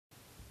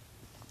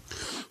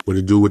What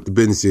to do with the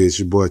business is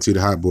your boy T the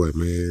Hot Boy,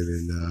 man.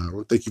 And I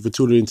want to thank you for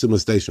tuning into my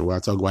station where I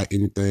talk about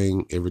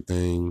anything,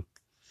 everything,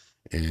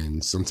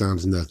 and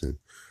sometimes nothing.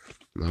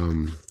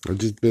 I've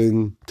just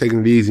been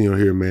taking it easy on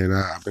here, man.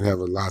 I've been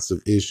having lots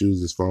of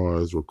issues as far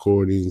as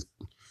recordings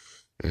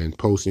and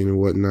posting and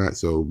whatnot,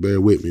 so bear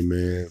with me,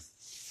 man.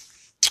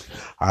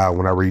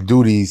 When I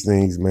redo these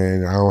things,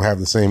 man, I don't have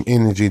the same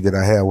energy that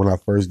I had when I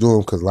first do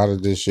them because a lot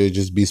of this shit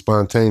just be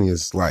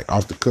spontaneous, like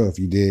off the cuff,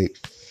 you dig?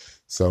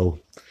 So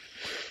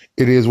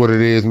it is what it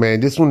is,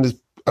 man. This one is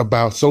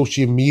about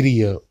social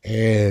media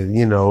and,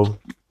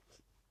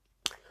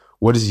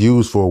 what it's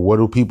used for. What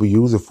do people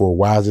use it for?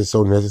 Why is it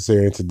so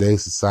necessary in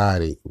today's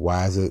society?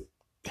 Why does it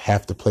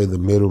have to play the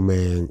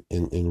middleman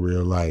in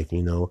real life?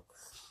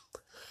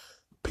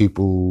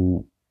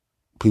 People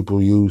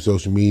use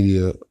social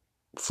media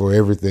for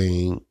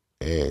everything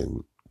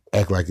and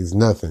act like it's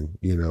nothing,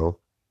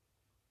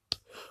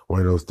 One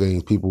of those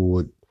things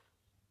people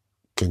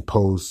can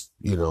post,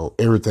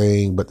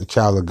 everything but the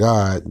child of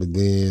God, but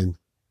then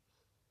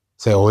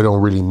say, oh, it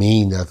don't really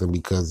mean nothing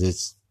because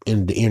it's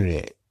in the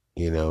internet,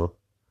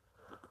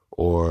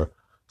 or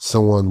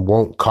someone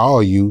won't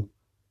call you,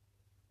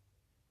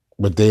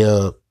 but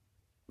they'll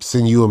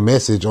send you a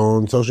message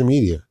on social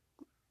media.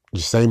 The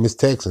same as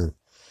texting.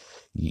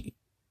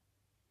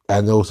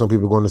 I know some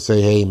people are going to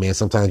say, hey, man,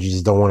 sometimes you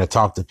just don't want to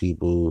talk to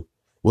people.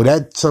 Well,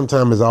 that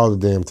sometimes is all the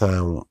damn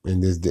time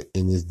in this day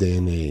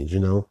and age,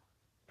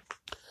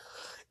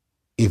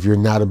 If you're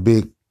not a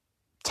big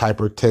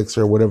typer, texter,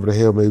 or whatever the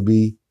hell may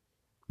be,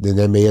 then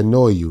that may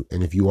annoy you.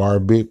 And if you are a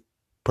big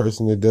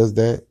person that does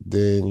that,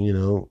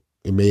 then,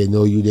 it may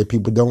annoy you that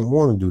people don't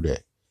want to do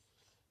that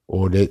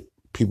or that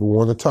people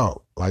want to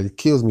talk. Like, it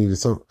kills me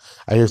that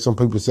I hear some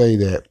people say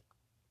that,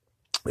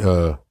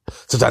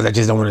 sometimes I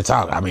just don't want to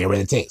talk. I mean, I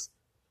read the text.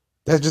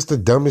 That's just the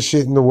dumbest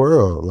shit in the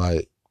world.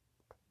 Like,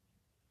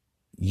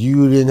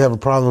 you didn't have a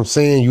problem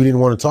saying you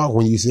didn't want to talk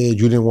when you said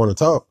you didn't want to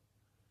talk.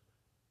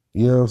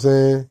 You know what I'm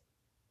saying?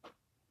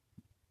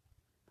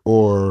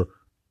 Or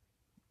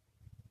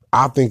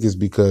I think it's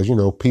because,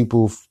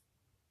 people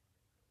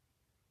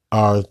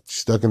are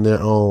stuck in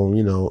their own,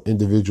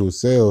 individual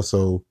selves.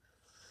 So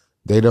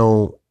they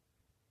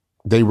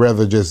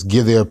rather just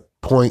give their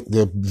point,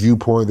 their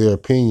viewpoint, their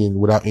opinion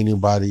without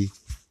anybody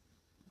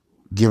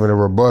giving a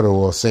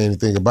rebuttal or saying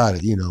anything about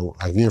it.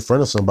 Like you're in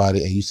front of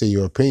somebody and you say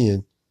your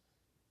opinion,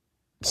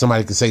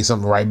 somebody can say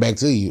something right back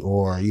to you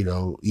or,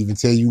 even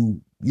tell you,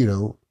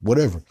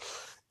 whatever.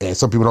 And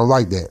some people don't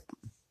like that,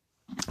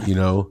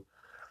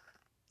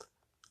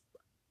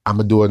 I'm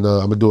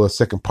gonna do a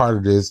second part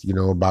of this,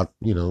 about,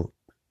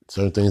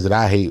 certain things that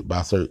I hate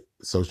about certain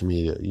social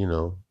media,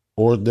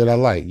 or that I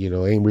like,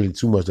 ain't really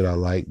too much that I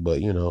like,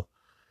 but,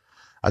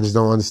 I just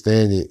don't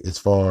understand it as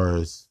far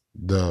as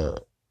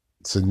the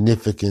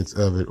significance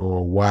of it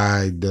or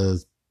why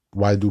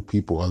do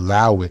people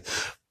allow it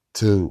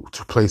to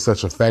play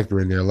such a factor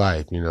in their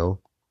life,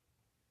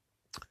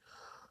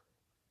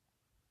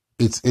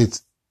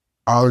 It's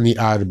all in the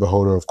eye of the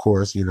beholder, of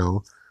course,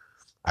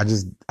 I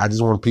just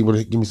want people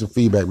to give me some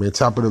feedback, man.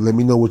 Top it up. Let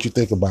me know what you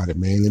think about it,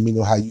 man. Let me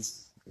know how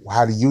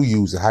do you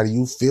use it? How do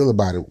you feel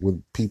about it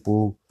when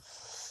people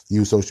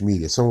use social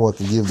media? Someone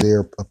can give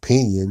their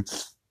opinion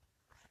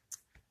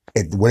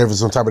at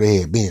whatever's on top of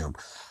their head. Bam.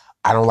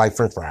 I don't like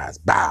French fries.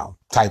 Bow.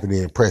 Type it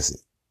in, press it.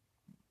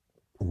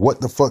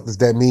 What the fuck does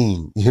that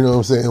mean? You know what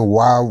I'm saying?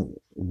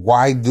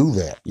 Why do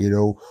that?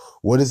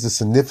 What is the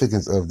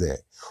significance of that?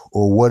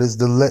 Or what is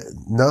the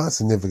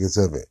non-significance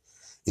of it?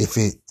 I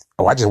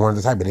just wanted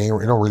to type it. It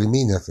don't really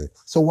mean nothing.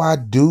 So why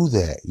do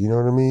that? You know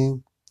what I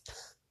mean?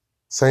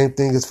 Same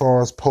thing as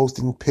far as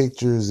posting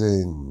pictures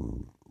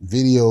and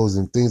videos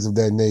and things of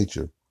that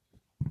nature.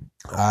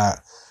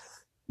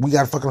 We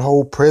got a fucking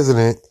whole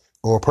president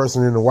or a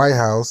person in the White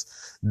House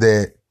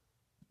that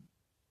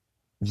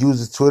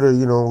uses Twitter,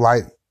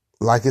 like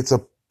it's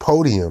a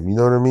podium. You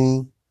know what I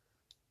mean?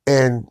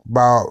 And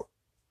about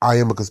I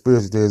am a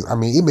conspiracy theorist. I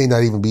mean, it may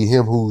not even be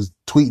him who's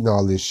tweeting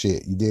all this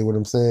shit. You dig what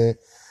I'm saying?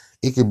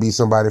 It could be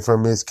somebody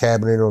from his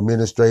cabinet or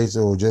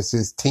administration or just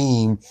his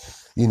team.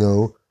 He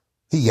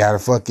got a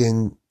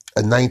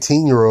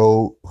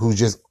 19-year-old who's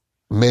just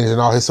managing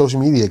all his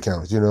social media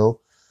accounts,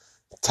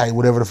 type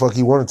whatever the fuck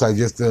he want to type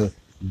just to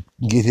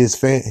get his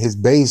fan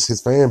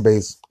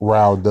base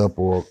riled up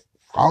or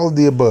all of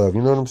the above.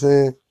 You know what I'm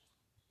saying?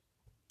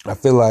 I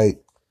feel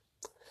like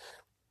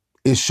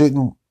it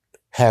shouldn't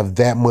have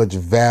that much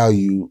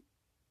value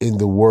in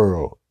the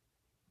world.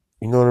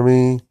 You know what I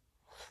mean?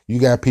 You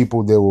got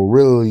people that will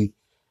really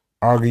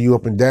argue you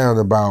up and down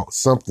about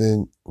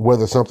something,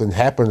 whether something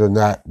happened or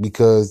not,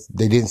 because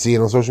they didn't see it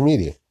on social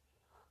media.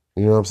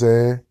 You know what I'm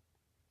saying?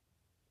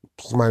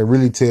 Somebody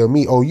really tell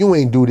me, oh, you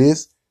ain't do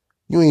this,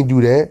 you ain't do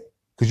that,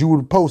 because you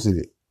would have posted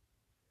it.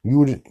 You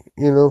would,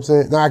 you know what I'm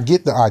saying? Now, I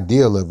get the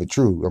ideal of it,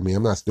 true. I mean,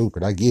 I'm not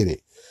stupid. I get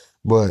it.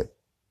 But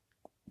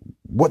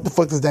what the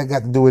fuck does that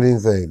got to do with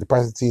anything? The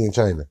price of tea in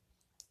China.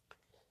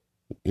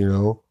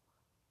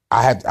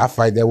 I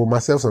fight that with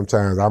myself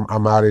sometimes.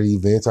 I'm out at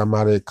events, I'm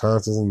out at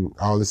concerts and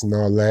all this and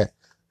all that.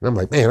 And I'm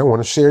like, man, I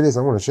want to share this.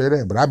 I want to share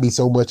that. But I be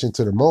so much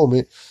into the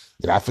moment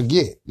that I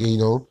forget, you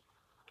know.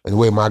 And the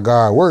way my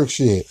God works,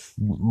 shit,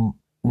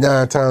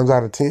 9 times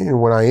out of 10,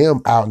 when I am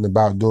out and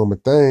about doing my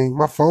thing,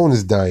 my phone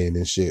is dying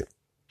and shit.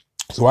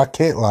 So I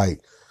can't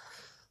like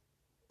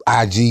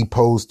IG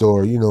post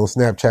or, you know,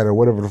 Snapchat or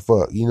whatever the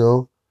fuck, you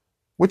know,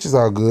 which is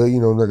all good. You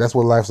know, that's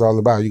what life's all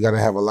about. You got to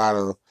have a lot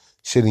of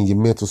shit in your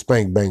mental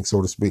spank bank,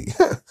 so to speak,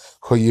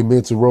 or your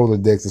mental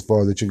Rolodex as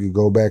far as that you can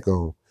go back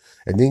on.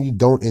 And then you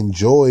don't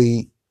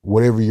enjoy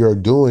whatever you're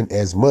doing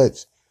as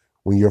much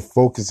when you're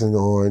focusing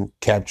on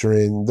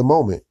capturing the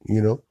moment,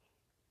 you know.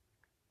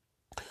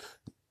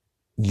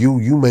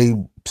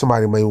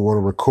 Somebody may want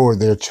to record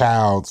their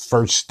child's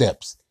first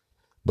steps,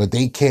 but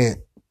they can't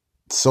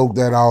soak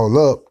that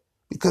all up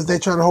because they're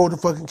trying to hold the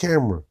fucking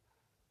camera.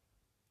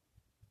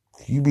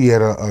 You be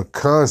at a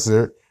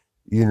concert,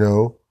 you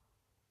know,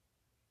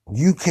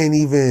 you can't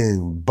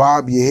even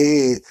bob your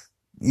head,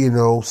 you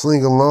know,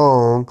 sling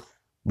along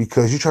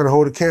because you're trying to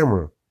hold a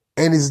camera.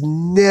 And it's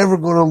never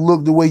going to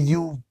look the way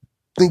you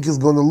think it's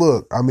going to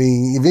look. I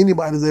mean, if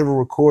anybody's ever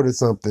recorded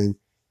something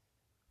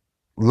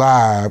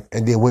live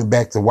and then went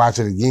back to watch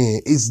it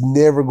again, it's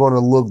never going to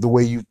look the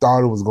way you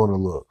thought it was going to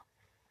look.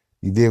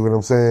 You dig what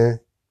I'm saying?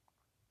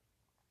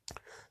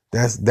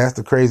 That's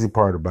the crazy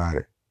part about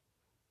it,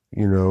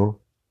 you know?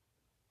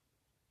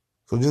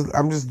 So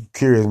I'm just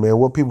curious, man,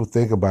 what people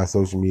think about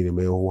social media,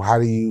 man. How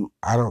do you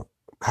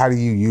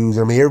use,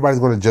 I mean, everybody's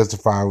going to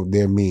justify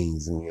their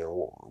means, and, you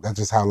know, that's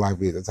just how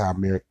life is.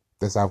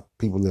 That's how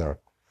people are,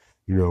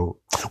 you know.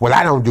 Well,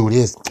 I don't do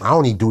this. I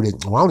only do this.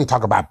 Well, I only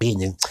talk about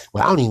business.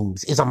 Well,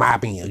 it's on my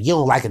opinion. If you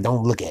don't like it,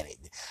 don't look at it.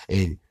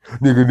 And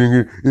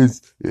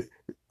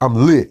I'm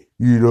lit,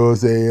 you know what I'm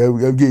saying?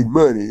 I'm getting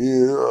money,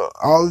 you know,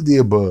 all of the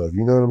above,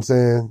 you know what I'm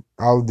saying?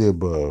 All of the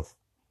above,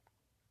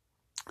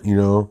 you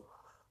know.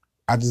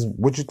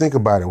 What you think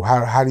about it?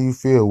 How do you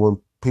feel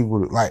when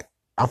people like?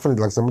 I'm gonna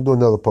do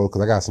another post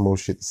because I got some more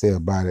shit to say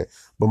about it.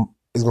 But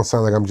it's gonna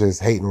sound like I'm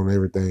just hating on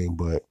everything.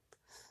 But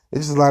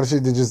it's just a lot of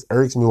shit that just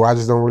irks me. Where I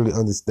just don't really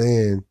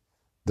understand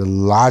the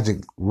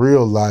logic,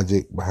 real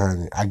logic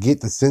behind it. I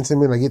get the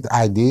sentiment, I get the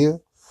idea,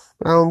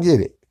 but I don't get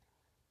it.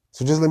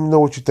 So just let me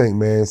know what you think,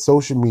 man.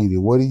 Social media,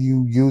 what do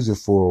you use it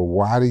for?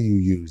 Why do you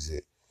use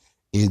it?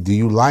 Do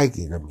you like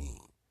it? I mean,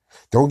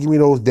 don't give me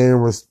those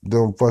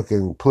them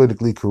fucking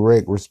politically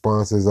correct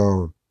responses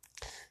on,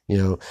 you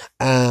know,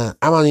 I'm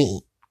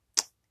only,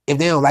 if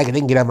they don't like it, they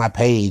can get on my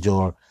page,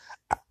 or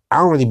I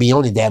don't really be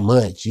on it that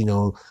much, you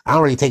know, I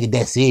don't really take it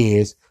that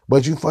serious,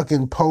 but you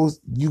fucking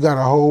post, you got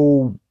a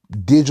whole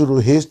digital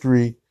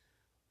history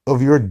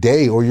of your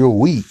day or your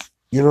week,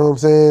 you know what I'm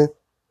saying?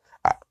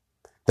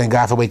 Thank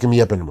God for waking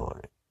me up in the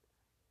morning.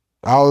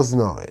 I always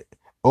know it.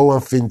 Oh,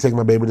 I'm finna take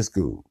my baby to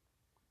school.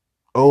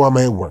 Oh, I'm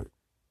at work.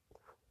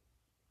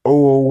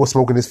 Oh, we're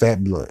smoking this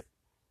fat blunt.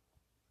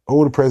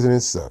 Oh, the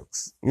president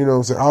sucks. You know what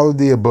I'm saying? All of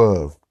the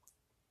above.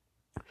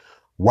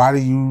 Why do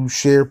you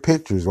share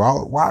pictures?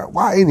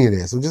 Why any of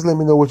that? So just let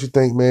me know what you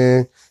think,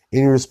 man.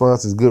 Any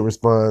response is good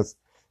response.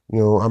 You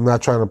know, I'm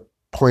not trying to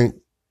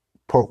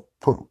blah,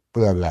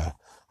 blah.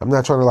 I'm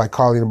not trying to like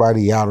call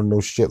anybody out or no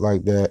shit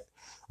like that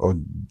or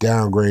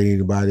downgrade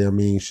anybody. I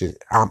mean,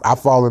 shit. I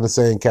fall in the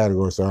same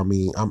category. So, I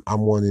mean,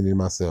 I'm one in it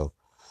myself.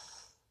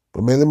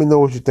 But, man, let me know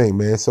what you think,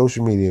 man.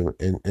 Social media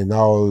and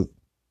all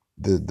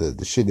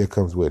the shit that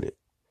comes with it.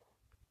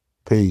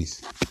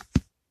 Peace.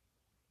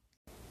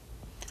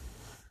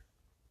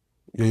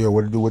 Yo,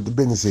 what to do with the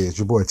business is?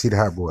 Your boy, T the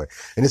Hot Boy.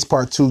 And it's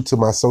part 2 to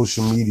my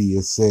social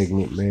media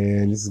segment,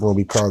 man. This is going to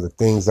be called The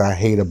Things I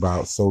Hate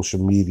About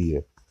Social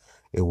Media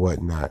and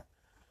whatnot.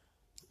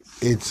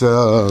 It's,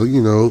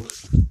 you know,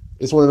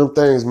 it's one of them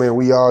things, man.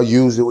 We all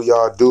use it, we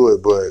all do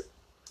it, but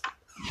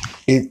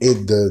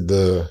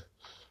the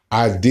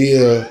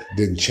idea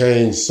didn't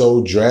change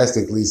so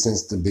drastically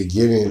since the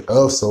beginning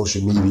of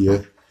social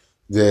media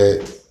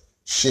that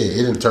shit,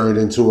 it done turned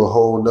into a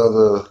whole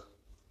nother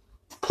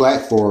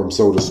platform,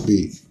 so to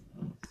speak.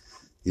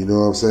 You know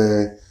what I'm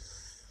saying?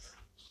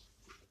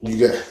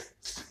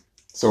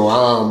 So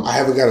I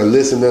haven't got a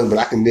list of them, but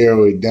I can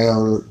narrow it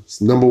down.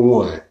 It's number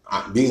 1.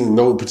 These in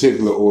no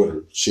particular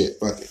order. Shit,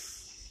 fuck it.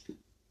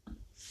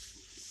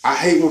 I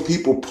hate when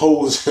people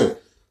post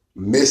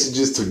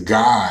messages to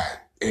God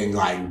and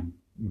like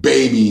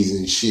babies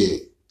and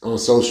shit on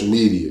social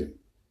media.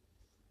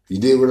 You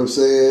did what I'm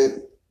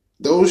saying?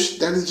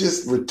 That is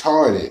just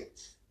retarded.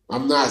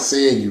 I'm not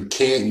saying you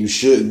can't, you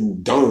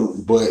shouldn't,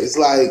 don't, but it's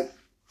like,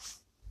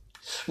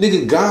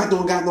 nigga, God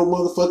don't got no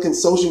motherfucking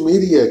social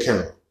media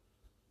account.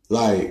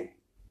 Like,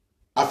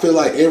 I feel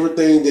like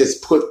everything that's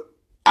put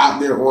out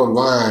there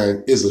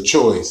online is a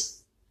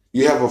choice.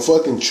 You have a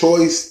fucking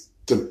choice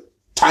to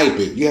type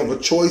it. You have a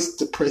choice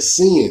to press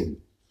send.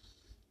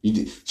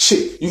 You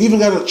even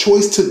got a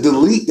choice to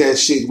delete that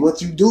shit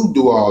once you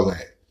do all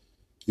that.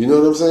 You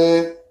know what I'm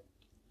saying?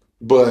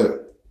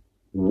 But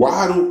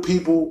why do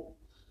people,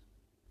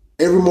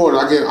 every morning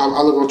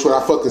I look on Twitter,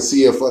 I fucking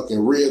see a fucking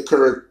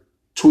reoccurring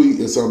tweet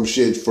or some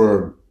shit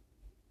from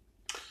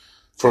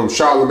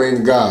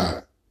Charlemagne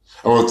God.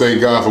 I want to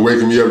thank God for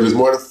waking me up this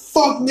morning.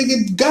 fuck,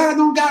 nigga? God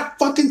don't got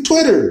fucking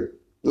Twitter.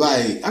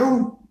 Like,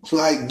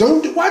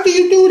 why do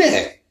you do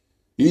that?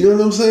 You know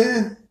what I'm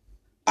saying?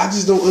 I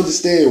just don't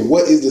understand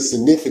what is the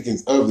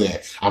significance of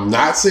that. I'm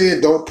not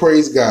saying don't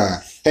praise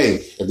God. Hey,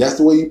 if that's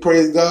the way you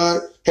praise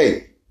God,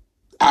 hey,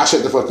 I'll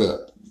shut the fuck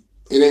up.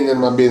 It ain't none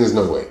of my business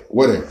no way.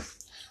 Whatever.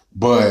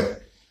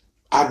 But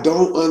I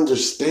don't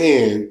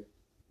understand,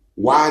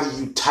 why do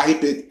you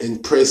type it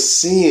and press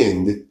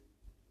send?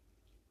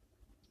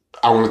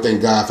 I want to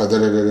thank God for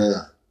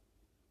da-da-da-da.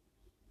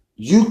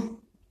 You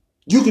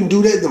can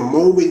do that the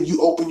moment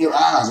you open your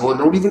eyes, or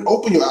don't even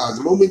open your eyes.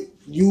 The moment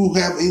you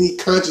have any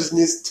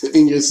consciousness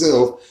in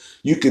yourself,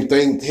 you can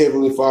thank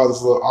Heavenly Father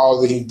for all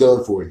that He's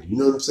done for you. You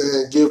know what I'm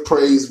saying? Give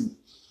praise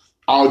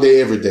all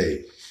day, every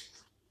day.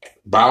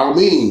 By all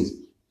means,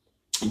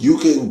 you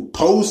can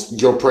post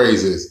your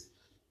praises.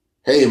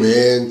 Hey,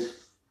 man,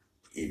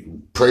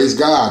 praise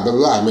God, blah,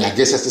 blah, blah. I mean, I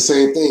guess that's the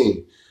same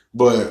thing.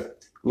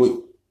 But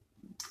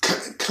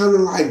kind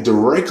of like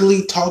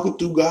directly talking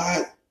to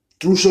God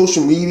through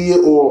social media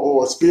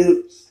or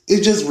spirit,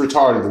 it's just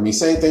retarded to me.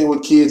 Same thing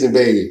with kids and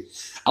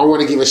babies. I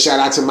want to give a shout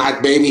out to my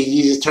baby.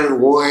 He just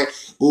turned 1.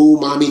 Ooh,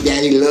 mommy,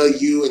 daddy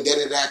love you, and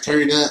da-da-da,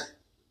 turn up.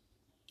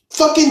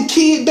 Fucking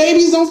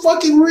babies don't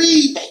fucking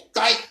read.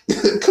 Like,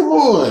 come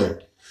on.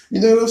 You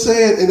know what I'm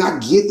saying? And I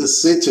get the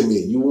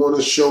sentiment. You want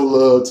to show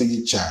love to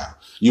your child.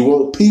 You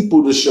want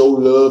people to show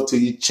love to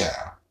your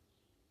child.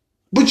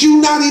 But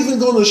you're not even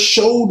going to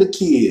show the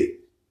kid.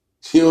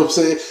 You know what I'm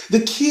saying? The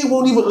kid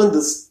won't even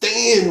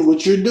understand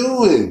what you're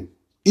doing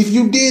if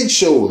you did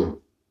show him.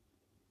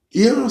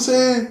 You know what I'm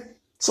saying?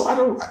 So I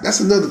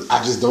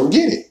just don't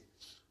get it.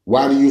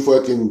 Why do you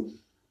fucking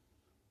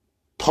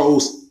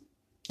post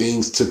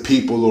things to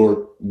people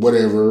or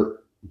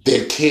whatever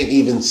that can't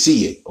even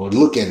see it or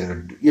look at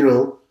it? You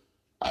know,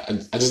 I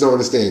just don't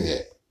understand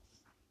that.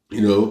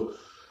 You know,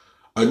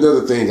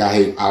 another thing I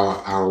hate,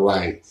 I don't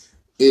like,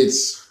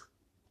 it's,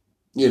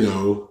 you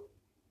know,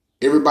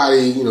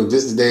 everybody, you know,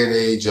 this is the day and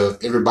age of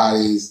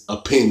everybody's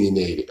opinion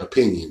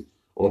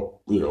or,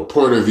 you know,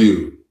 point of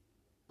view.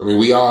 I mean,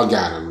 we all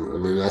got them. I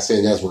mean, I'm not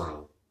saying that's wrong.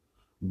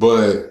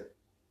 But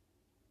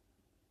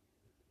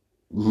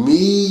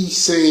me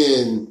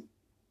saying,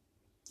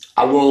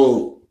 I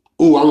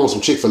want some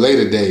Chick-fil-A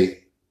today,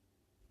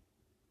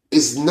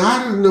 it's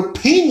not an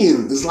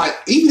opinion. It's like,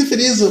 even if it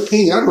is an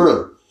opinion, I don't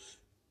know.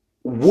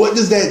 What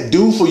does that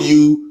do for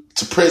you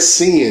to press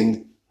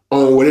send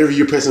on whatever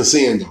you're pressing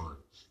send on?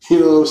 You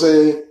know what I'm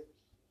saying?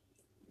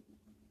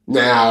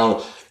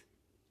 Now,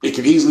 it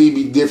could easily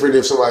be different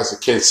if somebody said,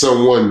 can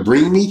someone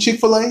bring me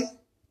Chick-fil-A?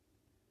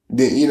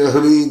 Then, you know what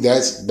I mean?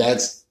 That's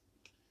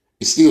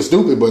it's still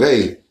stupid, but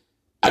hey,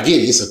 I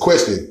get it. It's a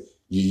question.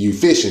 You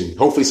fishing.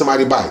 Hopefully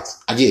somebody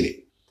bites. I get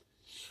it.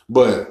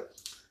 But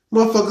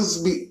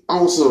motherfuckers be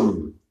on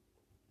some,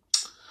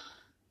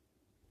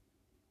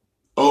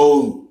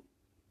 oh,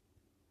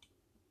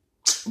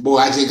 boy,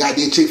 I just got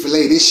this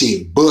Chick-fil-A. This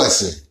shit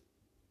busting.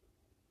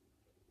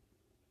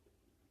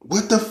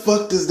 What the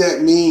fuck does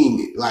that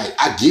mean? Like,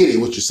 I get it,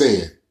 what you're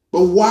saying.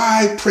 But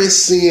why press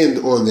send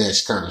on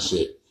that kind of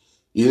shit?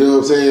 You know what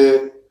I'm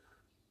saying?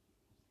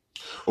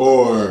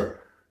 Or,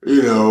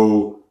 you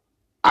know,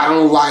 I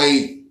don't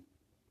like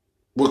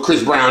what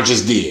Chris Brown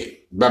just did.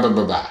 Blah, blah,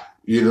 blah, blah.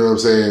 You know what I'm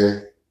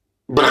saying?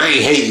 But I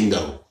ain't hating,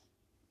 though.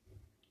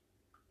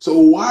 So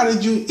why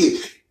did you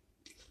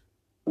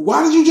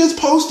just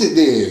post it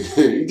then?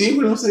 You get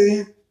what I'm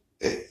saying?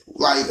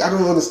 Like, I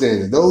don't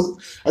understand it.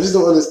 I just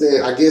don't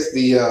understand. I guess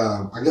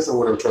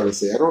what I'm trying to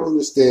say. I don't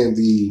understand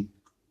the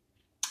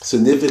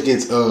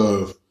significance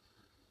of,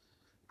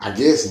 I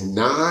guess,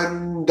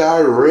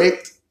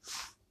 non-direct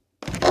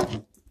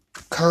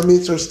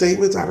comments or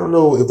statements. I don't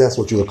know if that's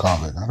what you would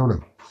call it. I don't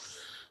know.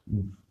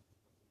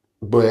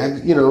 But, I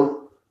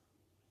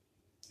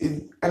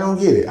don't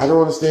get it. I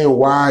don't understand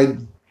why,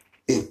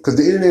 because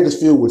the internet is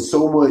filled with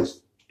so much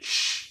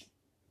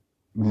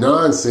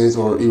nonsense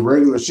or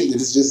irregular shit that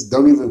it's just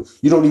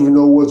you don't even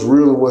know what's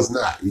real and what's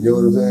not. You know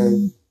what I'm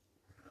saying?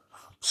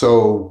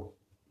 So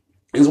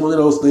it's one of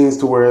those things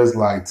to where it's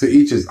like, to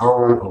each his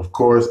own. Of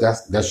course,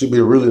 that should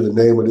be really the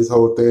name of this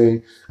whole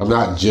thing. I'm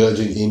not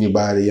judging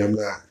anybody. I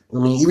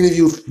mean, even if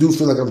you do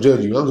feel like I'm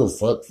judging you, I'm gonna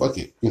fuck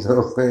it. You know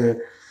what I'm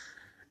saying?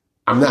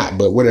 I'm not,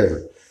 but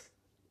whatever.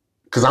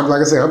 Because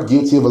like I said, I'm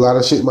guilty of a lot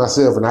of shit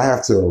myself, and I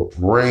have to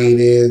rein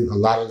in a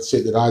lot of the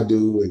shit that I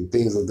do and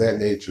things of that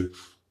nature.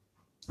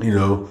 You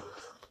know,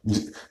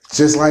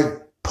 just like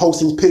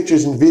posting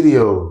pictures and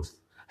videos.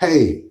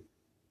 Hey,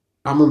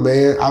 I'm a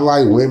man. I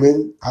like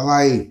women. I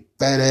like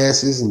fat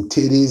asses and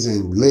titties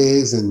and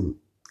legs and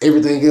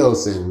everything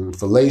else and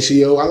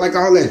fellatio. I like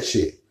all that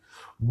shit.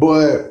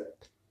 But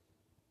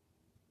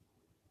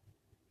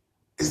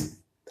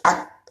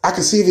I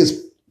can see if it's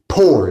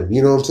porn,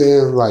 you know what I'm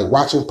saying? Like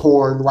watching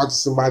porn, watching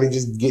somebody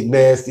just get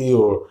nasty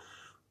or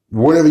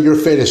whatever your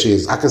fetish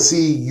is. I can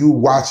see you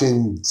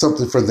watching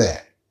something for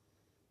that.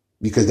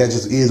 Because that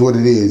just is what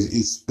it is.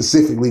 It's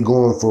specifically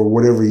going for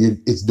whatever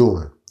it's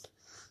doing.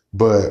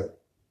 But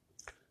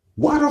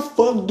why the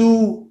fuck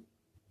do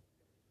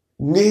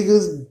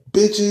niggas,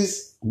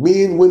 bitches,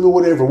 men, women,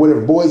 whatever,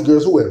 boys,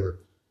 girls, whoever,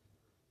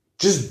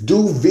 just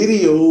do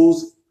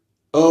videos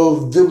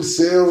of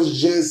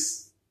themselves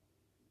just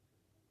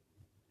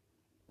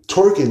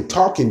twerking,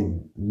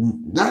 talking,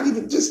 not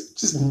even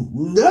just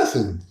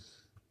nothing.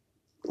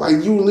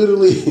 Like you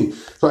literally,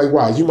 like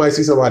wow, you might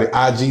see somebody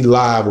IG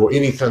live or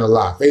any kind of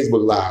live,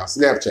 Facebook live,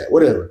 Snapchat,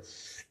 whatever,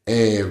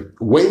 and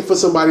waiting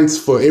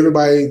for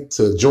everybody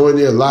to join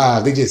their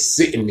live. They just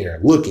sitting there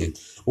looking,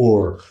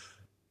 or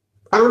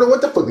I don't know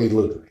what the fuck they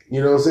looking at.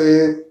 You know what I'm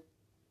saying?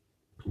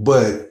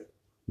 But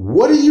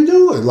what are you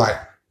doing? Like,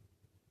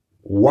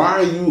 why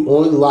are you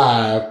on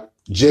live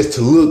just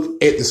to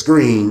look at the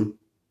screen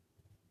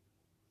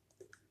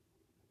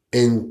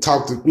and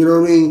talk to, you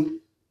know what I mean?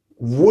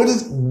 What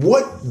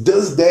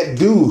does that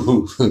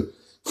do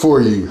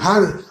for you?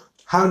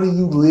 How do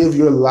you live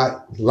your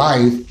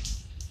life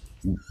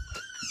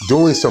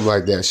doing something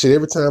like that? Shit,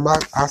 every time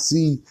I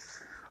see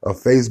a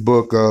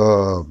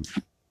Facebook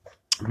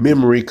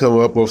memory come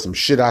up of some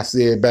shit I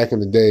said back in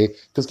the day,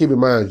 because keep in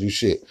mind,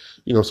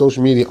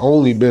 social media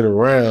only been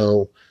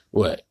around,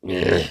 what,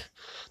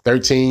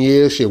 13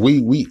 years? Shit,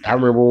 I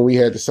remember when we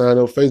had to sign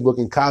up Facebook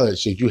in college.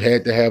 Shit, you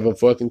had to have a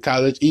fucking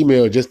college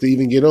email just to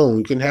even get on.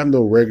 You couldn't have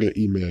no regular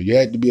email. You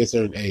had to be a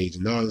certain age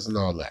and all this and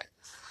all that.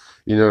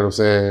 You know what I'm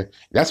saying?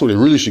 That's what it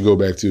really should go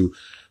back to.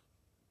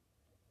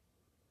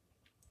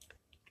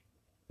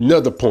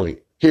 Another point.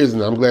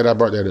 I'm glad I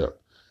brought that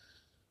up.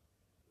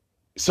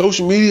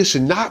 Social media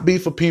should not be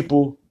for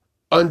people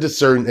under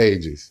certain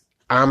ages.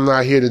 I'm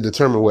not here to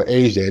determine what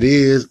age that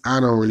is.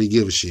 I don't really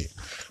give a shit.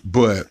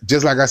 But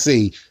just like I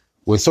say,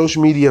 when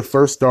social media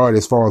first started,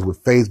 as far as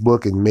with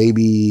Facebook and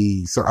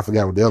maybe, I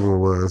forgot what the other one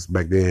was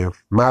back then.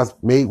 Was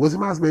it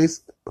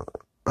MySpace?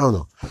 I don't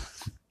know.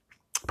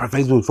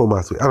 Facebook before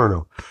MySpace. I don't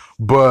know.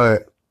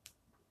 But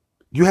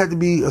you had to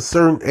be a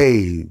certain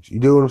age. You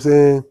know what I'm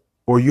saying?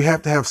 Or you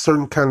have to have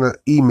certain kind of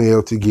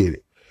email to get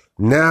it.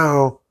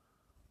 Now,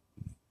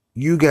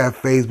 you got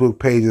Facebook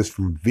pages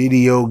from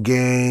video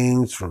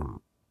games,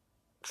 from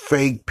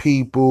fake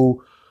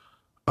people,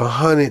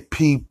 100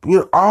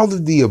 people, all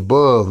of the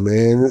above,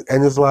 man.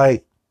 And it's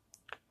like,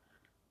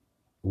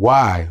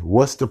 why?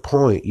 What's the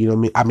point? You know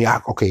what I mean? I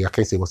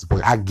can't say what's the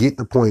point. I get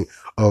the point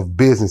of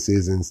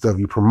businesses and stuff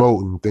you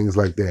promote and things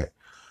like that.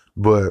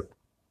 But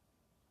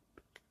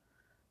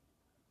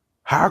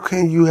how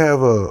can you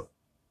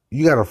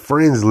you got a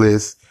friends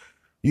list,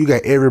 you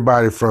got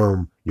everybody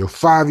from your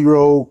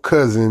 5-year-old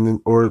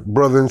cousin or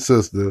brother and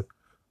sister,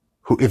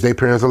 who, if their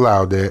parents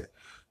allowed that,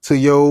 to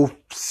your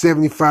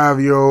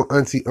 75-year-old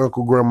auntie,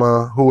 uncle,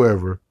 grandma,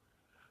 whoever,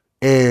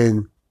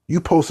 and you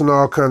posting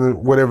all kind of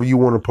whatever you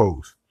want to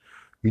post.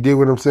 You dig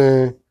what I'm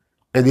saying?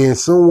 And then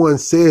someone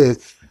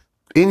says,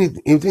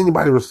 if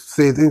anybody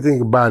says anything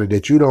about it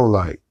that you don't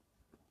like,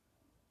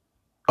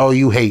 oh,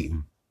 you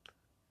hating.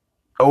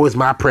 Oh, it's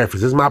my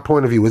preference. It's my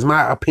point of view. It's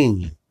my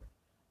opinion.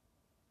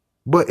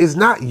 But it's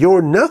not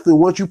your nothing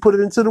once you put it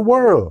into the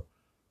world.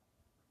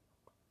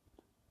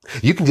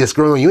 You can just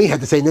scroll on. You ain't have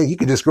to say nothing. You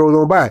can just scroll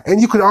on by.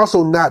 And you could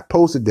also not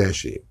post that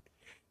shit.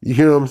 You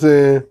hear what I'm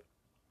saying?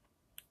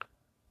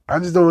 I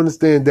just don't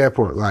understand that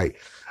part. Like,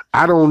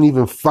 I don't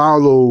even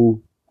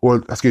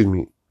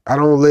I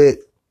don't let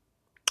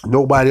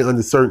nobody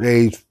under a certain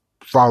age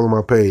follow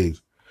my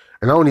page.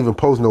 And I don't even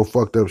post no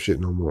fucked up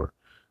shit no more.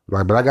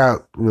 Like, but I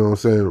got,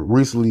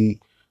 recently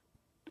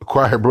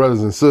acquired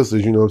brothers and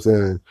sisters,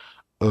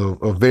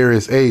 of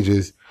various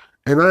ages.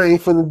 And I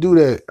ain't finna do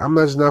that. I'm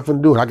just not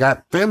finna do it. I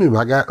got family.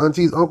 I got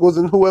aunties, uncles,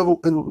 and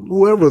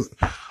whoever's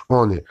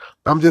on it.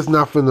 I'm just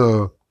not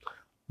finna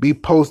be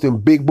posting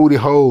big booty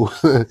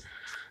hoes,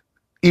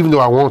 even though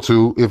I want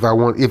to, if I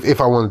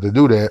wanted to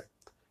do that,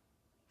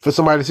 for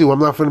somebody to see. Well, I'm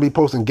not finna be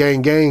posting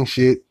gang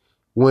shit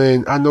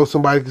when I know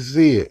somebody can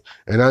see it.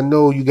 And I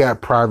know you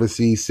got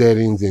privacy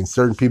settings and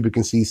certain people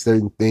can see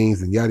certain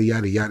things and yada,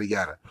 yada, yada,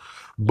 yada.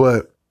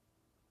 But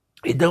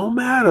it don't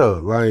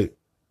matter. Like,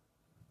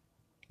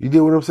 you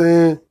get what I'm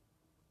saying?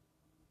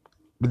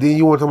 But then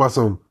you want to talk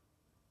about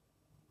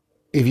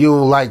if you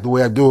don't like the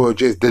way I do it,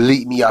 just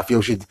delete me off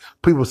your shit.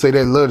 People say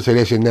that, love to say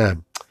that shit now.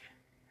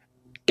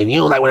 If you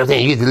don't like what I'm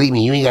saying, you can delete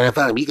me. You ain't got to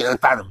unfollow me. You can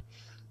unfollow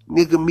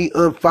me. Nigga, me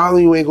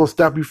unfollowing you ain't going to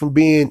stop you from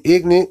being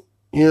ignorant.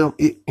 You know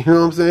what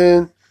I'm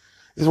saying?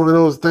 It's one of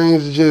those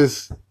things that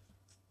just,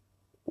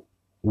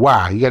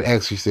 why? You got to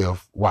ask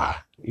yourself, why?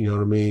 You know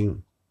what I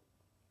mean?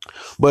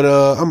 But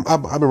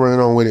I've been running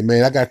on with it,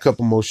 man. I got a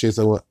couple more shits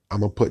I'm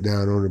gonna put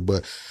down on it.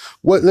 But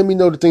let me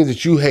know the things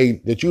that you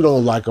hate, that you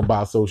don't like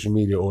about social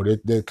media, or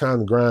that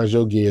kind of grinds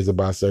your gears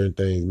about certain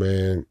things,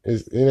 man.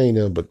 It ain't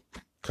nothing but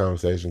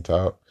conversation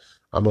talk.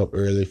 I'm up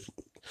early,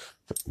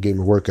 getting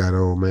my workout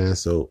on, man.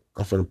 So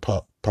I'm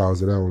finna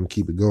pause it out and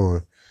keep it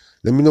going.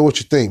 Let me know what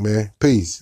you think, man. Peace.